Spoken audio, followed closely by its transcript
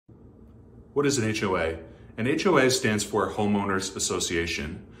What is an HOA? An HOA stands for Homeowners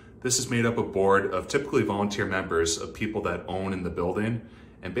Association. This is made up of a board of typically volunteer members of people that own in the building,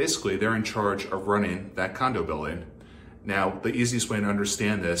 and basically they're in charge of running that condo building. Now, the easiest way to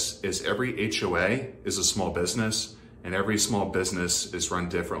understand this is every HOA is a small business, and every small business is run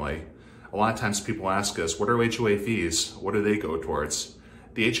differently. A lot of times people ask us, what are HOA fees? What do they go towards?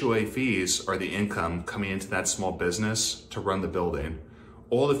 The HOA fees are the income coming into that small business to run the building.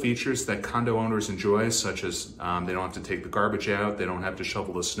 All the features that condo owners enjoy, such as they don't have to take the garbage out, they don't have to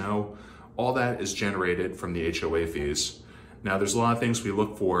shovel the snow, all that is generated from the HOA fees. Now, there's a lot of things we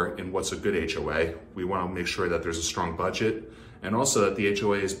look for in what's a good HOA. We want to make sure that there's a strong budget, and also that the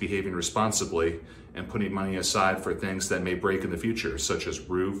HOA is behaving responsibly and putting money aside for things that may break in the future, such as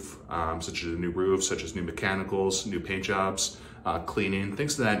such as a new roof, such as new mechanicals, new paint jobs, cleaning,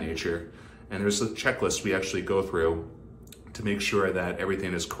 things of that nature. And there's a checklist we actually go through to make sure that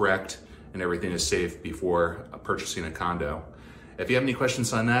everything is correct and everything is safe before purchasing a condo. If you have any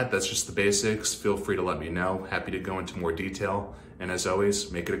questions on that, that's just the basics. Feel free to let me know. Happy to go into more detail. And as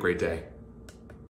always, make it a great day.